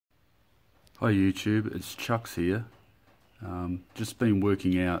Hi YouTube, it's Chucks here. Just been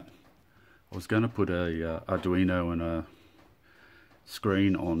working out. I was going to put a Arduino and a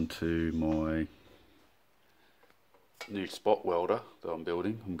screen onto my new spot welder that I'm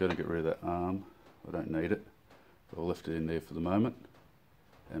building. I'm going to get rid of that arm. I don't need it. I'll left it in there for the moment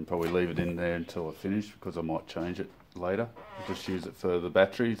and probably leave it in there until I finish, because I might change it later. I'll just use it for the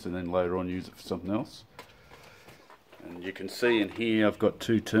batteries and then later on use it for something else. And you can see in here I've got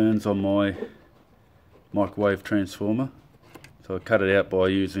two turns on my microwave transformer. So I cut it out by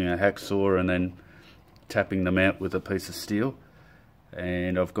using a hacksaw and then tapping them out with a piece of steel.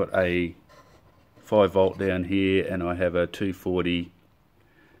 And I've got a 5 volt down here, and I have a 240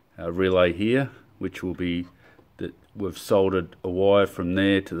 relay here, which will be that we've soldered a wire from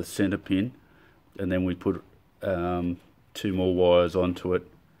there to the center pin, and then we put 2 more wires onto it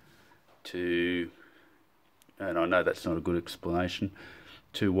and I know that's not a good explanation,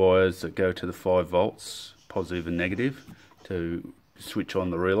 2 wires that go to the 5 volts, positive and negative, to switch on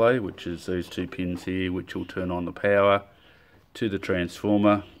the relay, which is these 2 pins here, which will turn on the power to the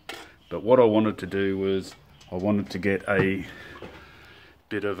transformer. But what I wanted to do was I wanted to get a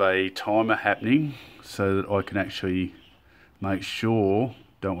bit of a timer happening so that I can actually make sure,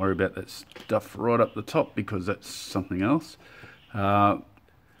 don't worry about that stuff right up the top because that's something else.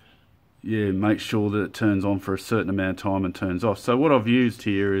 Yeah, make sure that it turns on for a certain amount of time and turns off. So what I've used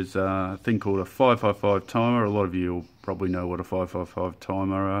here is a thing called a 555 timer. A lot of you will probably know what a 555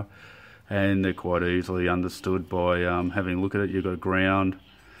 timer are, and they're quite easily understood by having a look at it. You've got a ground,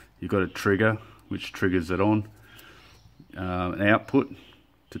 you've got a trigger which triggers it on, an output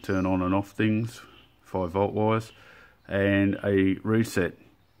to turn on and off things, 5 volt wise, and a reset,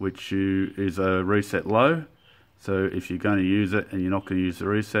 which is a reset low. So if you're going to use it and you're not going to use the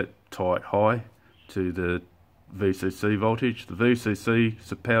reset, tie it high to the VCC voltage. The VCC is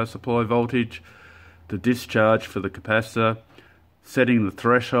the power supply voltage. The discharge for the capacitor. Setting the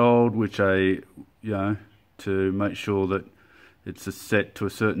threshold, which to make sure that it's set to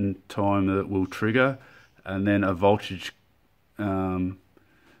a certain time that it will trigger, and then a voltage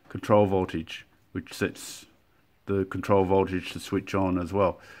control voltage, which sets the control voltage to switch on as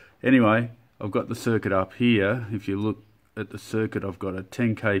well. Anyway, I've got the circuit up here. If you look at the circuit, I've got a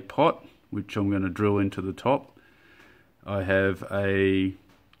 10k pot, which I'm going to drill into the top. I have a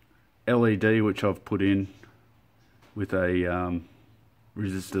LED which I've put in with a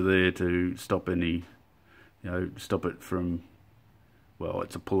resistor there to stop any, stop it from, well,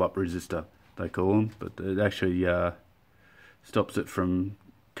 it's a pull-up resistor they call them, but it actually stops it from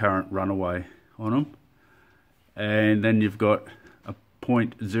current runaway on them. And then you've got a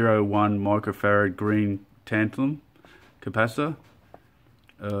 0.01 microfarad green tantalum capacitor,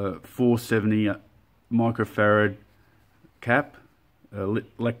 470 microfarad cap,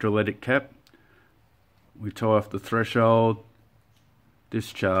 electrolytic cap. We tie off the threshold,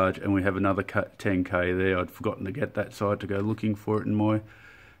 discharge, and we have another 10k there. I'd forgotten to get that, so I had to go looking for it in my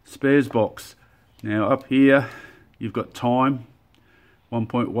spares box. Now up here you've got time,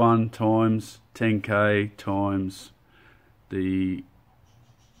 1.1 times 10k times the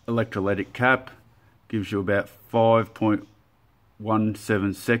electrolytic cap gives you about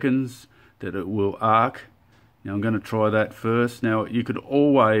 5.17 seconds that it will arc. Now I'm going to try that first. Now you could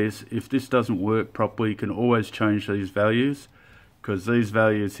always, if this doesn't work properly, you can always change these values, because these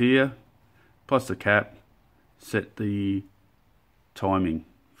values here plus the cap set the timing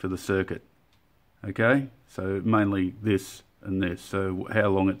for the circuit. Okay, so mainly this and this, so how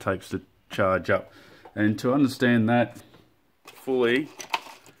long it takes to charge up. And to understand that fully,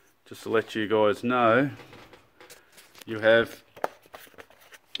 just to let you guys know, you have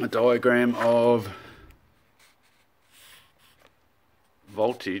a diagram of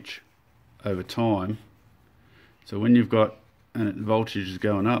voltage over time. So when you've got voltage is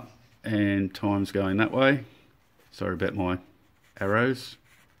going up and time's going that way, sorry about my arrows,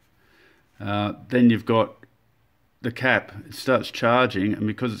 then you've got the cap. It starts charging, and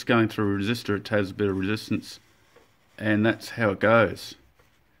because it's going through a resistor, it has a bit of resistance, and that's how it goes.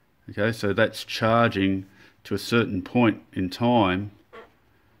 Okay, so that's charging to a certain point in time,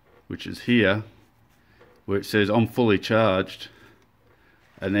 which is here, where it says I'm fully charged,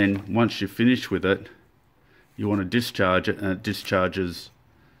 and then once you finish with it, you want to discharge it, and it discharges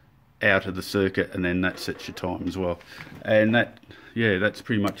out of the circuit, and then that sets your time as well. And that, yeah, that's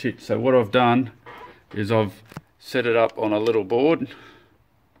pretty much it. So what I've done is I've set it up on a little board,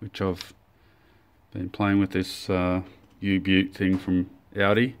 which I've been playing with this U-Butte thing from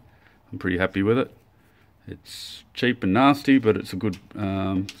Audi. I'm pretty happy with it. It's cheap and nasty, but it's a good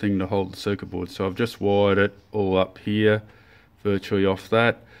thing to hold the circuit board. So I've just wired it all up here, virtually off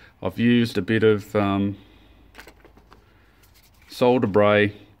that. I've used a bit of solder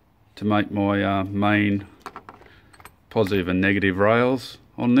bray to make my main positive and negative rails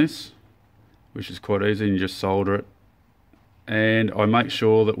on this, which is quite easy, and you just solder it. And I make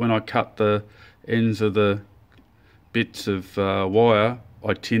sure that when I cut the ends of the bits of wire,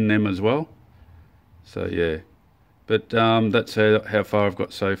 I tin them as well. So yeah, but that's how far I've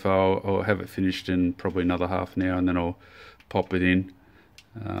got so far. I'll have it finished in probably another half an hour, and then I'll pop it in.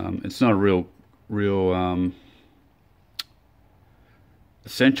 It's not a real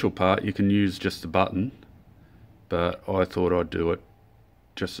essential part. You can use just the button, but I thought I'd do it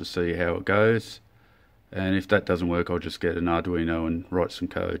just to see how it goes, and if that doesn't work, I'll just get an Arduino and write some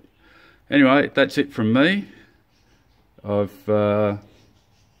code. Anyway, that's it from me. I've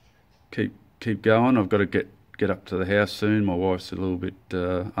keep going. I've got to get up to the house soon. My wife's a little bit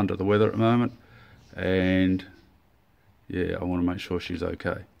under the weather at the moment, and yeah, I want to make sure she's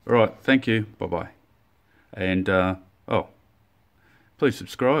okay. All right, thank you. Bye bye. And oh, please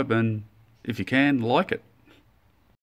subscribe, and if you can, like it.